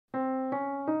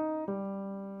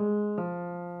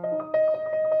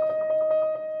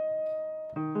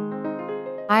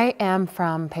I am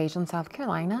from Pageland, South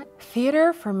Carolina.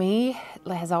 Theater for me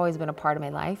has always been a part of my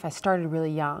life. I started really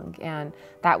young, and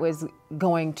that was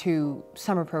going to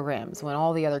summer programs when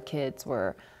all the other kids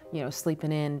were,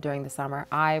 sleeping in during the summer.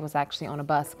 I was actually on a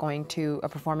bus going to a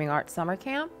performing arts summer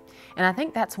camp, and I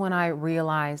think that's when I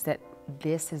realized that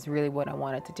this is really what I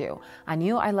wanted to do. I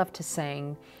knew I loved to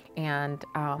sing, and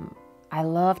I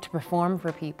love to perform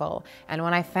for people. And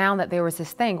when I found that there was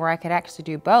this thing where I could actually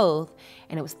do both,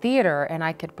 and it was theater, and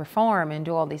I could perform and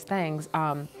do all these things,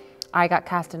 I got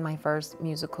cast in my first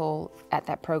musical at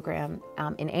that program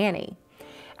in Annie.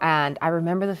 And I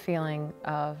remember the feeling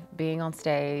of being on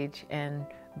stage and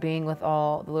being with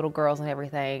all the little girls and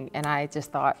everything. And I just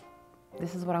thought,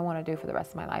 this is what I want to do for the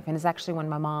rest of my life. And it's actually when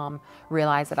my mom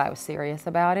realized that I was serious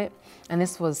about it. And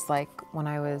this was like when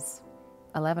I was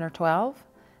 11 or 12.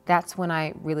 That's when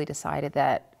I really decided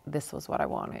that this was what I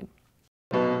wanted.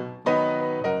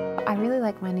 I really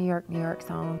like my New York, New York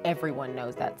song. Everyone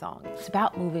knows that song. It's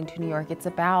about moving to New York. It's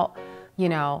about,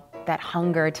 that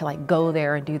hunger to go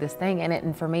there and do this thing.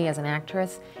 And for me as an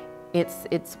actress,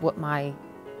 it's what my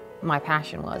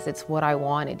passion was. It's what I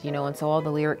wanted, and so all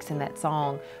the lyrics in that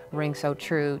song ring so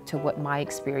true to what my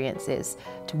experience is,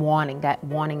 to wanting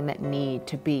that need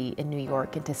to be in New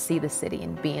York and to see the city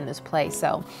and be in this place.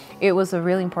 So it was a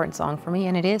really important song for me,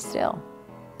 and it is still.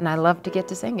 And I love to get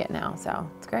to sing it now, so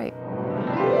it's great.